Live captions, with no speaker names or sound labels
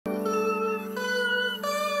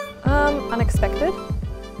Unexpected.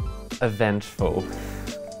 Eventful.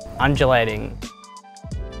 Undulating.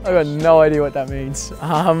 I got no idea what that means.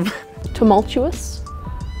 Tumultuous,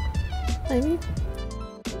 maybe.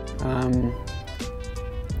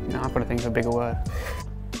 No, I've got to think of a bigger word.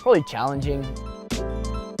 Probably challenging.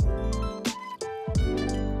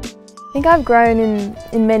 I think I've grown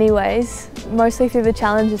in many ways, mostly through the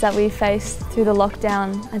challenges that we faced through the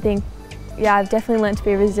lockdown. I think, yeah, I've definitely learned to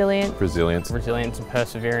be resilient. Resilience. Resilience and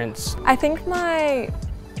perseverance. I think my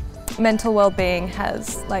mental well-being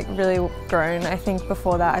has really grown. I think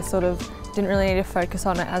before that I sort of didn't really need to focus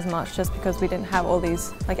on it as much just because we didn't have all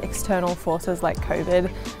these external forces like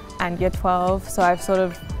COVID and Year 12. So I've sort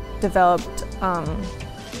of developed, I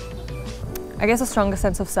guess, a stronger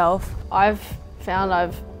sense of self. I've found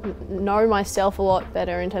I've know myself a lot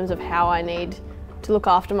better in terms of how I need to look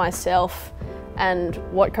after myself and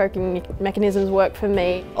what coping mechanisms work for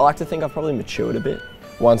me. I like to think I've probably matured a bit.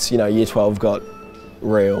 Once, Year 12 got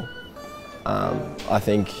real, I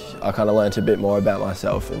think I kind of learnt a bit more about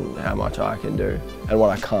myself and how much I can do and what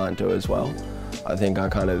I can't do as well. I think I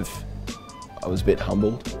was a bit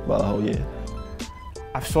humbled by the whole year.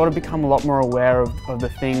 I've sort of become a lot more aware of the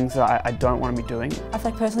things that I don't want to be doing. I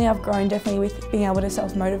feel like personally I've grown definitely with being able to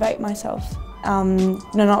self-motivate myself.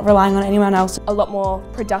 Not relying on anyone else. A lot more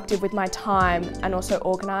productive with my time and also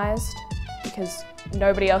organised because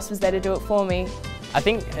nobody else was there to do it for me. I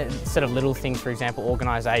think sort of little things, for example,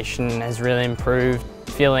 organisation has really improved.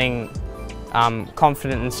 Feeling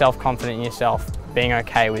confident and self-confident in yourself, being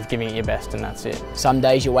okay with giving it your best, and that's it. Some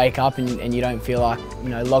days you wake up and you don't feel like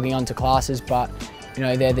logging on to classes, but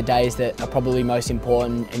they're the days that are probably most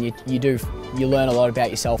important, and you learn a lot about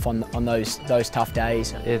yourself on those tough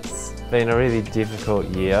days. It's been a really difficult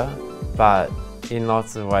year, but in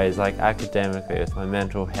lots of ways, like academically with my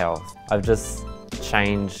mental health, I've just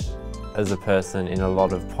changed as a person in a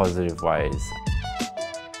lot of positive ways.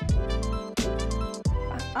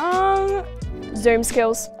 Zoom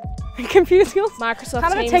skills. Computer skills? Microsoft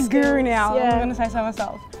kind of a Teams tech skills. guru now, Yeah. I'm going to say so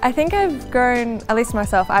myself. I think I've grown, at least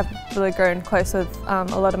myself, I've really grown close with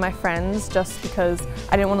a lot of my friends just because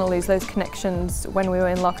I didn't want to lose those connections when we were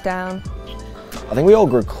in lockdown. I think we all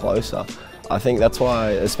grew closer. I think that's why,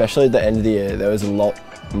 especially at the end of the year, there was a lot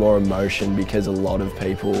more emotion because a lot of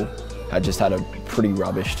people had just had a pretty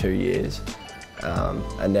rubbish 2 years.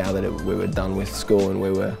 And now that we were done with school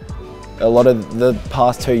and a lot of the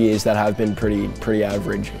past 2 years that have been pretty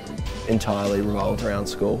average entirely revolved around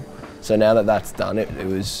school. So now that that's done, it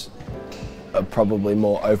was a probably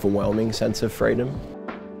more overwhelming sense of freedom.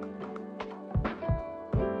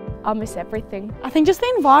 I'll miss everything. I think just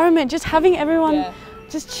the environment, just having everyone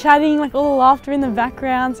just chatting, all the laughter in the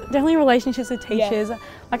backgrounds, definitely relationships with teachers.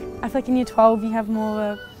 I feel like in Year 12 you have more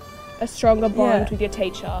of a stronger bond with your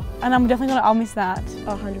teacher. And I'm definitely I'll miss that.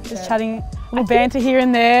 100%. Just chatting, little banter here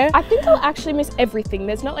and there. I think I'll actually miss everything.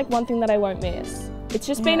 There's not one thing that I won't miss. It's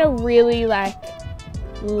just been a really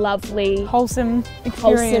lovely, wholesome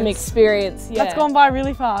experience. Yeah. That's gone by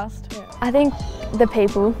really fast. Yeah. I think the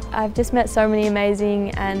people. I've just met so many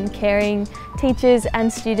amazing and caring teachers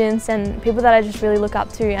and students and people that I just really look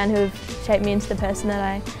up to and who have shaped me into the person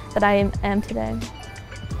that I am today.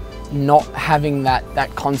 Not having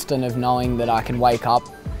that constant of knowing that I can wake up,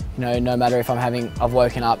 no matter if I've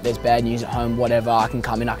woken up, there's bad news at home, whatever, I can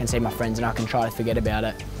come in, I can see my friends and I can try to forget about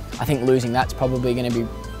it. I think losing that's probably going to be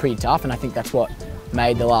pretty tough, and I think that's what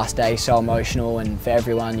made the last day so emotional, and for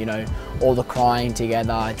everyone, all the crying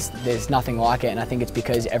together, there's nothing like it, and I think it's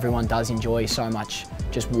because everyone does enjoy so much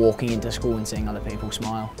just walking into school and seeing other people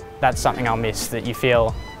smile. That's something I'll miss, that you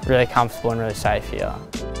feel really comfortable and really safe here.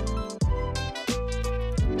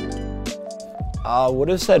 I would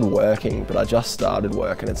have said working, but I just started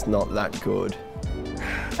work and it's not that good.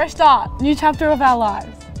 Fresh start, new chapter of our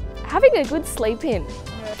lives. Having a good sleep in.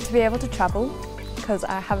 To be able to travel, because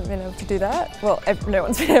I haven't been able to do that. Well, no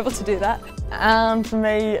one's been able to do that. For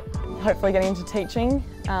me, hopefully getting into teaching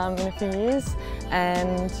in a few years,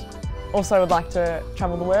 and also would like to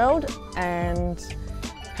travel the world and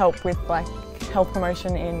help with health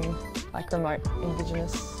promotion in remote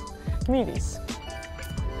Indigenous communities.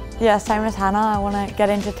 Yeah, same as Hannah, I want to get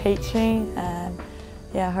into teaching, and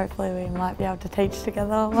hopefully we might be able to teach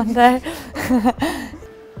together one day.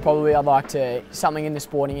 Probably I'd like to, something in the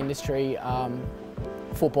sporting industry.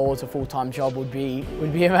 Football as a full-time job would be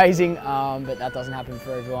amazing, but that doesn't happen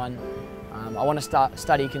for everyone. I want to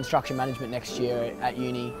study construction management next year at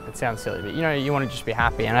uni. It sounds silly, but you want to just be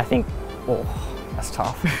happy, and I think, that's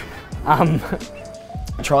tough.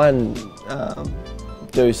 Try and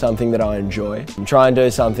do something that I enjoy. Try and do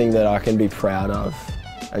something that I can be proud of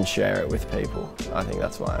and share it with people. I think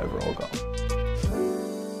that's my overall goal.